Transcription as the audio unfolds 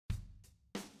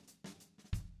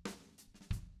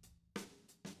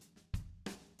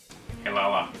Hey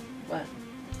Lala. What?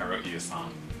 I wrote you a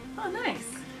song. Oh,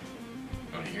 nice.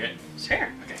 You want to hear it? Sure.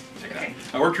 Okay, check it Okay.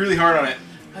 out. I worked really hard on it.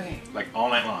 Okay. Like all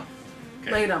night long.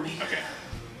 Okay. Lay it on me. Okay.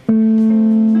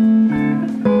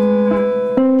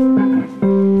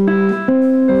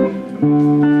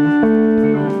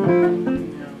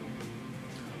 No,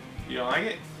 You don't like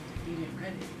it? you didn't write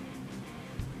it.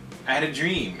 I had a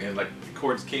dream, and like the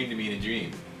chords came to me in a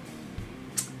dream.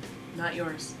 Not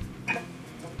yours. Dang it.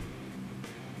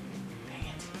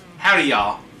 Howdy,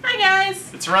 y'all. Hi,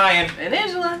 guys. It's Ryan And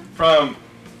Angela. from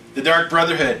the Dark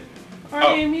Brotherhood.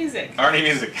 RNA Music. RNA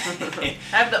Music. I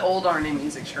have the old RNA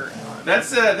Music shirt on.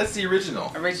 That's the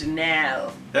original.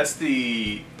 Original. That's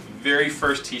the very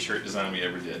first T-shirt design we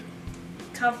ever did.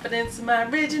 Confidence in my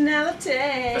originality.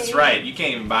 That's right. You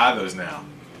can't even buy those now.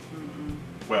 Mm-mm.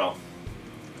 Well,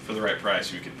 for the right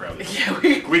price, we could probably. Yeah,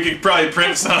 We could probably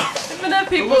print some. If enough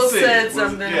people We'll see. said We'll-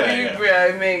 something, yeah, we yeah. could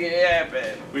probably make it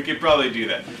happen. We could probably do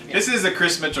that. Yeah. This is a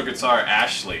Chris Mitchell guitar,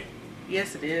 Ashley.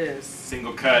 Yes, it is.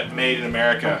 Single cut, made in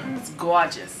America. It's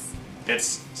gorgeous.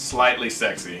 It's slightly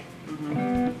sexy.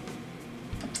 Mm-hmm.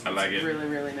 I like it. Really,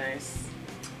 really nice.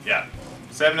 Yeah.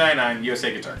 $7.99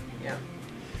 USA Guitar. Yeah.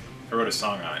 I wrote a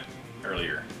song on it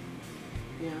earlier.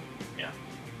 Yeah. Yeah.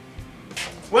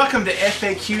 Welcome to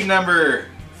FAQ number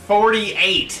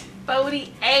 48.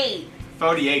 48.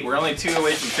 48. We're only 2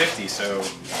 away from 50, so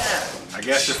Yeah. I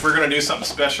guess if we're gonna do something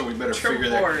special, we better Triple figure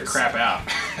that fours. crap out.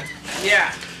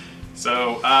 Yeah.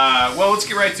 So, well, let's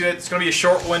get right to it. It's gonna be a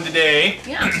short one today.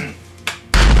 Yeah.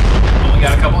 Only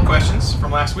got a couple of questions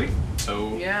from last week,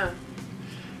 so Yeah.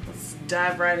 Let's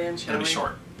dive right in, shall it'll we? be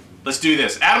short. Let's do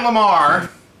this. Adam Lamar.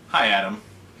 Hi, Adam.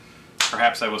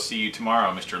 Perhaps I will see you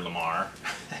tomorrow, Mr. Lamar.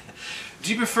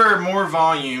 Do you prefer more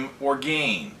volume or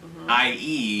gain?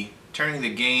 I.e., turning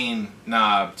the gain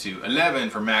knob to 11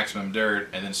 for maximum dirt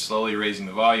and then slowly raising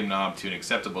the volume knob to an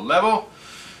acceptable level?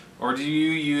 Or do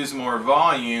you use more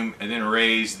volume and then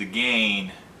raise the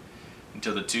gain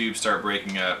until the tubes start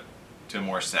breaking up to a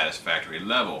more satisfactory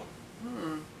level?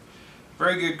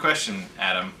 Very good question,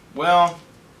 Adam. Well,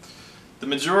 the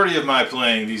majority of my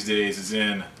playing these days is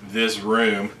in this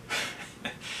room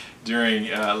during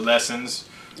lessons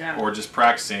Yeah. or just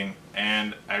practicing,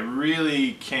 and I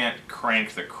really can't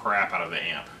crank the crap out of the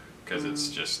amp because it's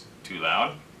just too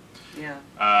loud.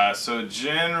 Yeah. So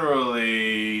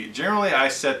generally I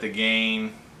set the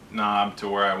gain knob to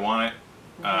where I want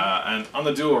it, and on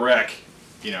the dual rec,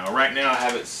 you know, right now I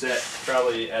have it set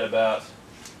probably at about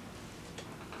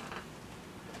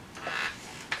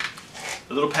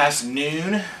a little past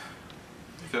noon.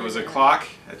 If it was a clock,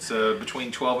 it's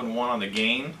between 12 and 1 on the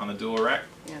gain on the dual rec.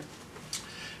 Yeah.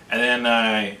 And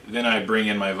then I bring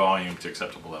in my volume to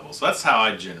acceptable levels. So that's how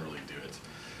I generally do it.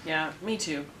 Yeah. Me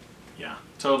too. Yeah,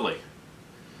 totally.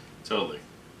 Totally.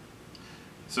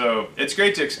 So it's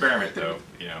great to experiment though,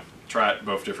 you know, try it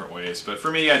both different ways. But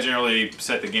for me, I generally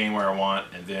set the gain where I want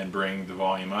and then bring the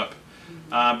volume up.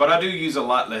 But I do use a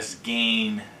lot less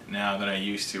gain now than I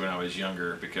used to when I was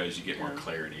younger because you get more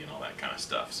clarity and all that kind of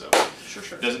stuff. So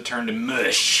Sure. it doesn't turn to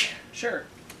mush. Sure.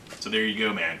 So there you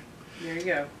go, man. There you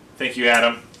go. Thank you,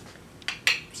 Adam.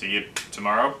 See you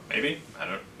tomorrow, maybe? I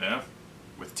don't know.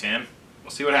 With Tim.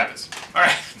 We'll see what happens. All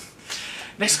right.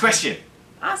 Next question.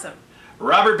 Awesome.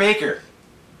 Robert Baker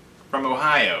from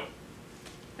Ohio,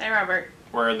 Hey, Robert.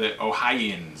 where the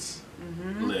Ohioans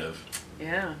live,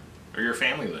 Yeah. or your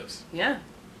family lives. Yeah.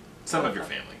 Some of your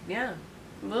family. Yeah.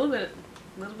 A little bit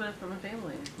from my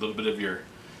family. A little bit of your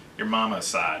mama's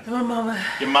side. My mama.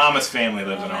 Your mama's family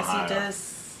lives in Mama, Ohio. she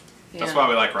does. Yeah. That's why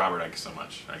we like Robert so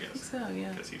much, I I think guess. so, yeah.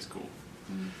 Because he's cool.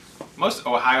 Most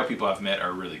Ohio people I've met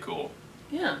are really cool.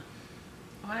 Yeah.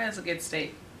 Ohio's a good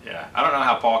state. Yeah. I don't know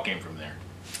how Paul came from there,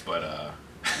 but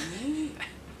Me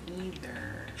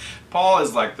neither. Paul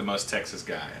is like the most Texas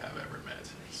guy I've ever met.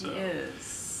 He So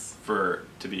is.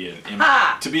 to be an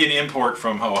Ha! to be an import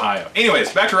from Ohio.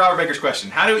 Anyways, back to Robert Baker's question: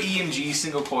 how do EMG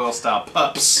single coil style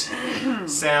pups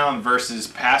sound versus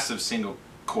passive single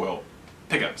coil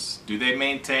pickups? Do they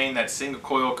maintain that single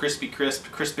coil crispity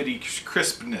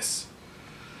crispness?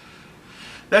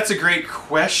 That's a great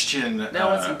question. Now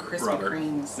I want some Krispy Robert.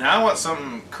 Kremes. Now I want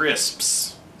some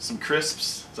crisps. Some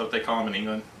crisps. Is that what they call them in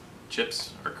England?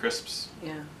 Chips or crisps?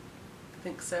 Yeah. I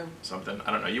think so. Something.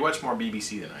 I don't know. You watch more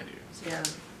BBC than I do. So. Yeah.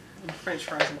 And French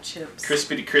fries and chips.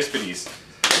 Crispities.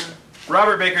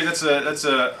 Robert Baker, that's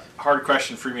a hard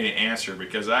question for me to answer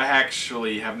because I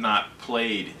actually have not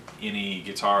played any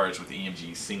guitars with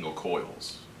EMG single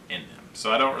coils in them.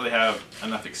 So I don't really have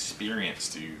enough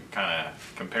experience to kind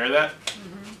of compare that.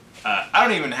 I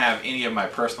don't even have any of my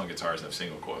personal guitars that have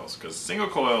single coils because single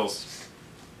coils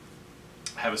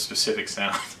have a specific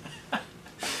sound.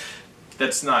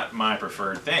 That's not my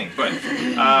preferred thing, but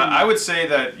I would say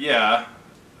that, yeah,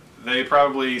 they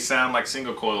probably sound like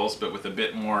single coils, but with a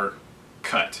bit more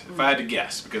cut, if I had to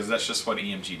guess, because that's just what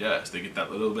EMG does. They get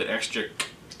that little bit extra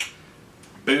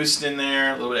boost in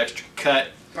there, a little bit extra cut.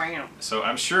 Bam. So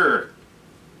I'm sure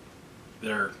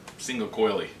they're single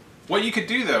coily. What you could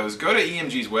do though is go to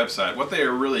EMG's website. What they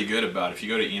are really good about, if you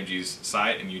go to EMG's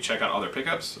site and you check out all their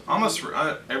pickups, almost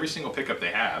for every single pickup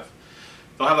they have,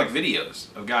 they'll have like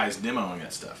videos of guys demoing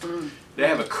that stuff. They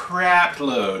have a crap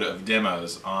load of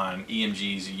demos on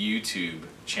EMG's YouTube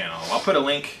channel. I'll put a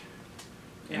link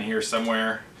in here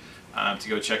somewhere to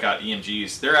go check out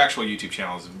EMG's. Their actual YouTube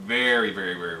channel is very,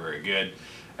 very, very, very good.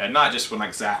 And not just when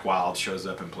like Zach Wild shows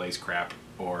up and plays crap,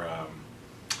 or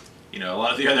you know, a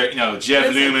lot of the other, you know,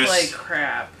 Jeff Loomis. He doesn't play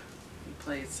crap. He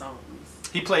plays songs.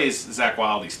 He plays Zach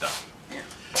Wildy stuff. Yeah.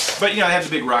 But you know, they have the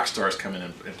big rock stars come in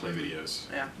and play videos,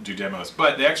 do demos.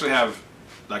 But they actually have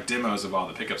like demos of all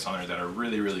the pickups on there that are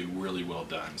really, really, really well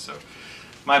done. So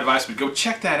my advice would go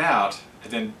check that out,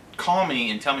 and then call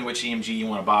me and tell me which EMG you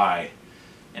want to buy,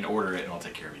 and order it, and I'll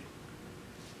take care of you.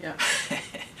 Yeah.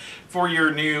 For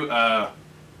your new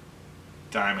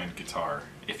diamond guitar,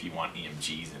 if you want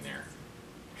EMGs in there.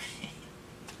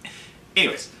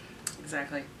 Anyways.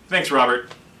 Exactly. Thanks,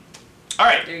 Robert. All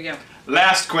right. There you go.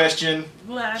 Last question.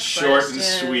 Short question. and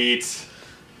sweet.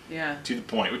 Yeah. To the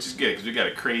point, which is good because we got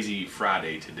a crazy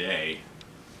Friday today.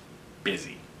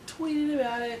 Busy. Tweeted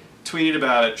about it. Tweeted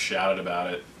about it. Shouted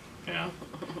about it. Yeah.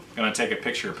 Gonna take a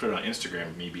picture and put it on Instagram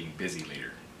of me being busy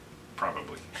later.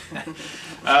 Probably.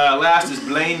 Last is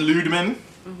Blaine Ludeman,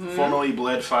 formerly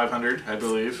Bled 500, I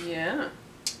believe. Yeah.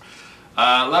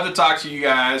 Love to talk to you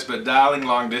guys, but dialing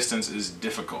long distance is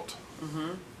difficult.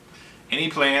 Any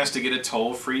plans to get a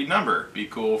toll-free number? Be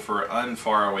cool for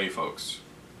unfar away folks.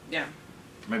 Yeah.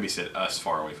 Maybe he said us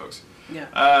far away folks. Yeah.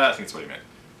 I think that's what he meant.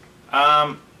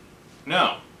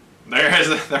 No.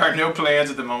 There are no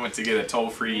plans at the moment to get a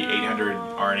toll-free 800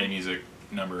 RNA music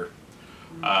number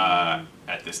at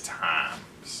this time.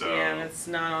 So yeah, that's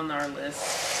not on our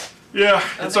list. yeah,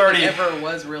 it's already. It ever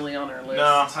was really on our list.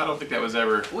 No, I don't think that was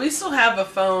ever. We still have a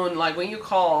phone. Like when you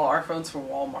call, our phone's from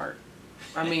Walmart.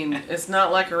 I mean, it's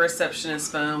not like a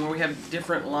receptionist phone where we have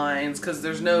different lines because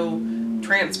there's no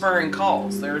transferring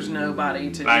calls. There's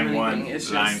nobody to line do anything. 1, It's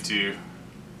just, line 2.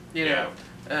 You know.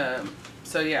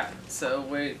 So yeah. So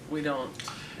we don't.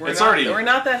 We're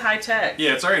not that high tech.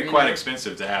 Yeah, it's already quite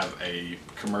expensive to have a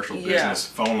commercial business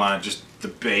phone line. Just the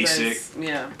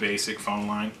basic phone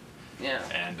line. Yeah.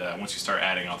 And once you start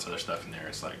adding all this other stuff in there,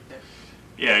 it's like,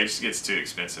 yeah, it just gets too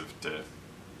expensive to.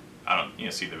 I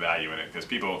don't see the value in it because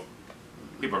people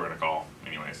are going to call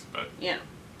anyways. But yeah.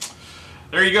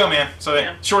 There you go, man. So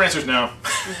the short answer is no.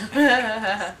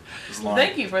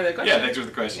 Thank you for the question. Yeah, thanks for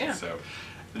the question. Yeah. So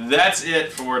that's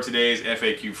it for today's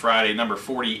FAQ Friday, number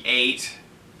 48.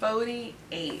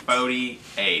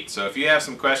 48. So if you have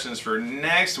some questions for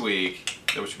next week,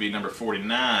 which would be number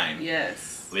 49.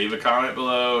 Yes. Leave a comment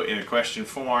below in a question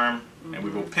form, and we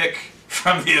will pick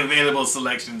from the available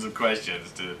selections of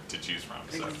questions to choose from.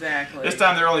 So exactly. This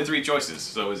time there are only 3 choices,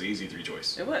 so it was an easy 3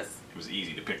 choice. It was. It was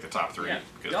easy to pick the top 3. Yeah.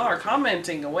 Y'all are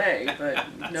commenting away, but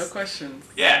no questions.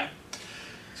 Yeah.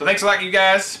 So thanks a lot, you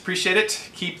guys. Appreciate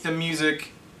it. Keep the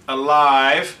music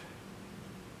alive.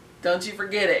 Don't you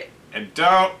forget it. And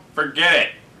don't forget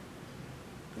it.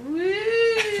 Woo.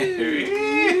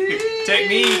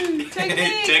 Technique.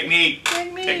 Technique.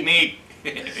 Technique.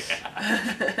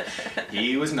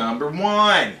 He was number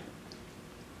 1.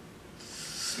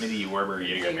 Smitty Werber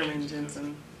Jaegerman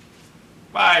Jensen.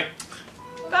 Bye.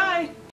 Bye.